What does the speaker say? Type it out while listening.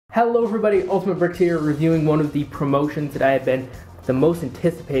Hello everybody, Ultimate Bricks here, reviewing one of the promotions that I have been the most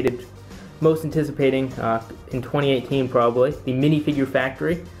anticipating in 2018 probably, the Minifigure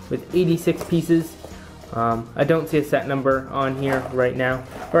Factory with 86 pieces. I don't see a set number on here right now,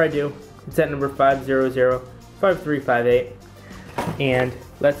 or I do. It's set number 5005358, and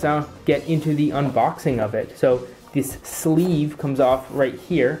let's now get into the unboxing of it. So this sleeve comes off right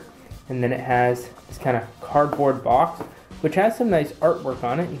here, and then it has this kind of cardboard box which has some nice artwork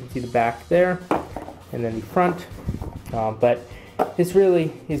on it. You can see the back there, and then the front. But this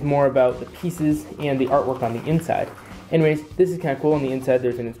really is more about the pieces and the artwork on the inside. Anyways, this is kind of cool. On the inside,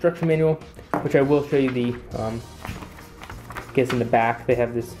 there's an instruction manual, which I will show you the, I guess in the back, they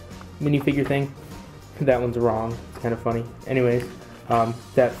have this minifigure thing. That one's wrong. It's kind of funny. Anyways,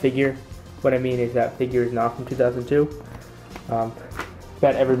 that figure, what I mean is that figure is not from 2002.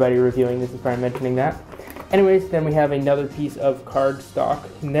 Bet everybody reviewing this is probably mentioning that. Anyways, then we have another piece of card stock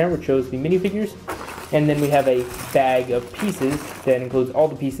in there, which shows the minifigures. And then we have a bag of pieces that includes all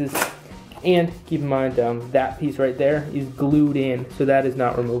the pieces. And keep in mind, that piece right there is glued in, so that is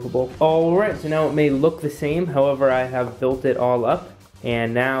not removable. Alright, so now it may look the same, however I have built it all up.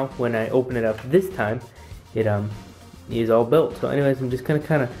 And now, when I open it up this time, it is all built. So anyways, I'm just gonna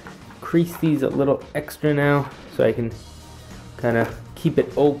kind of crease these a little extra now, so I can kind of keep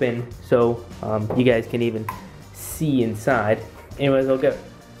it open so you guys can even see inside. Anyways, I'll go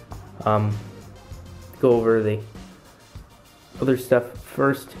over the other stuff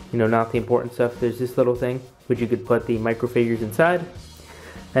first, not the important stuff. There's this little thing which you could put the microfigures inside,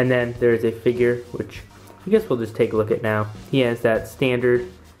 and then there's a figure which I guess we'll just take a look at now. He has that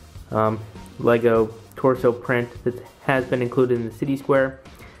standard Lego torso print that has been included in the city square.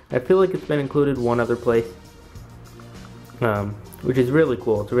 I feel like it's been included one other place, which is really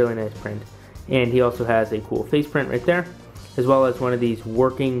cool. It's a really nice print. And he also has a cool face print right there, as well as one of these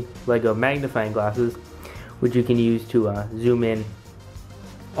working Lego magnifying glasses, which you can use to zoom in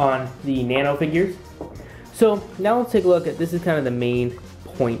on the nano figures. So now let's take a look at, this is kind of the main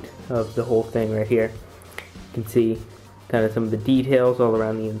point of the whole thing right here. You can see kind of some of the details all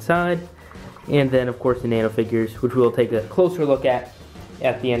around the inside, and then of course the nano figures, which we'll take a closer look at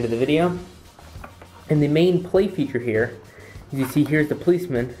the end of the video. And the main play feature here, as you see, here's the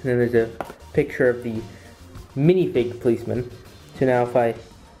policeman, and then there's a picture of the minifig policeman. So now if I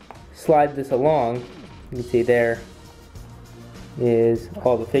slide this along, you can see there is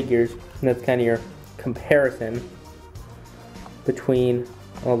all the figures, and that's kind of your comparison between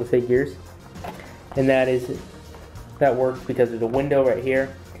all the figures. And that works because there's a window right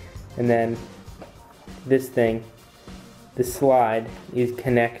here, and then this thing, the slide, is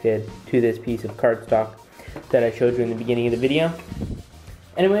connected to this piece of cardstock that I showed you in the beginning of the video.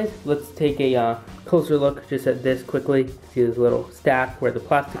 Anyways, let's take a closer look just at this quickly. See this little stack where the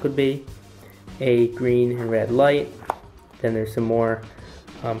plastic would be, a green and red light, then there's some more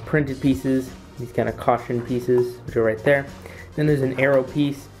printed pieces, these kind of caution pieces, which are right there. Then there's an arrow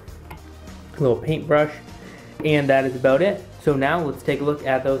piece, a little paintbrush, and that is about it. So now let's take a look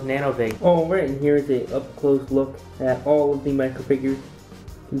at those nanofigs. Alright, and here's a up-close look at all of the microfigures.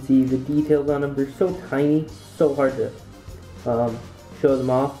 You can see the details on them. They're so tiny, so hard to show them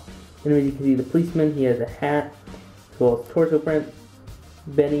off. Anyways, you can see the policeman, he has a hat, as well as torso print.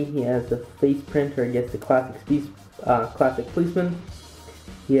 Benny, he has the face print, or I guess the classic policeman.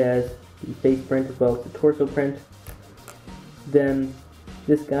 He has the face print as well as the torso print. Then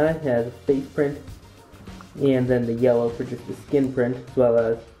this guy has a face print, and then the yellow for just the skin print, as well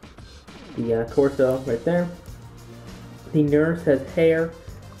as the torso right there. The nurse has hair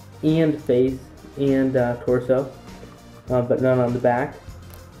and face and torso, but none on the back,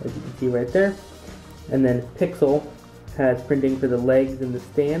 as you can see right there. And then Pixel has printing for the legs and the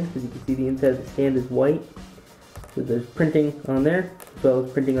stand, as you can see the inside of the stand is white. So there's printing on there, as well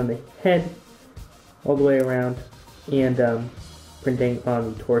as printing on the head all the way around, and printing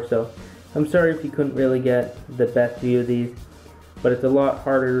on the torso. I'm sorry if you couldn't really get the best view of these, but it's a lot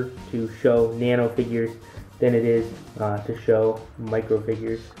harder to show nano figures than it is to show micro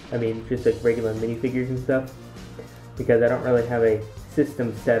figures. I mean, just like regular minifigures and stuff, because I don't really have a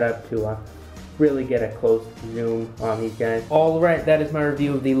system set up to really get a close zoom on these guys. Alright, that is my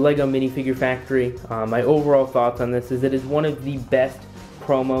review of the Lego Minifigure Factory. My overall thoughts on this is it is one of the best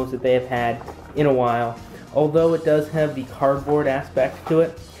promos that they have had in a while. Although it does have the cardboard aspect to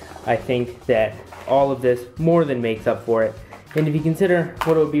it, I think that all of this more than makes up for it. And if you consider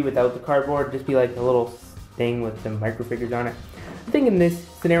what it would be without the cardboard, it'd just be like a little thing with some microfigures on it. I think in this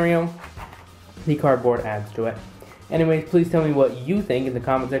scenario, the cardboard adds to it. Anyways, please tell me what you think in the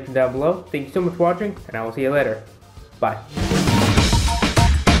comment section down below. Thank you so much for watching, and I will see you later. Bye.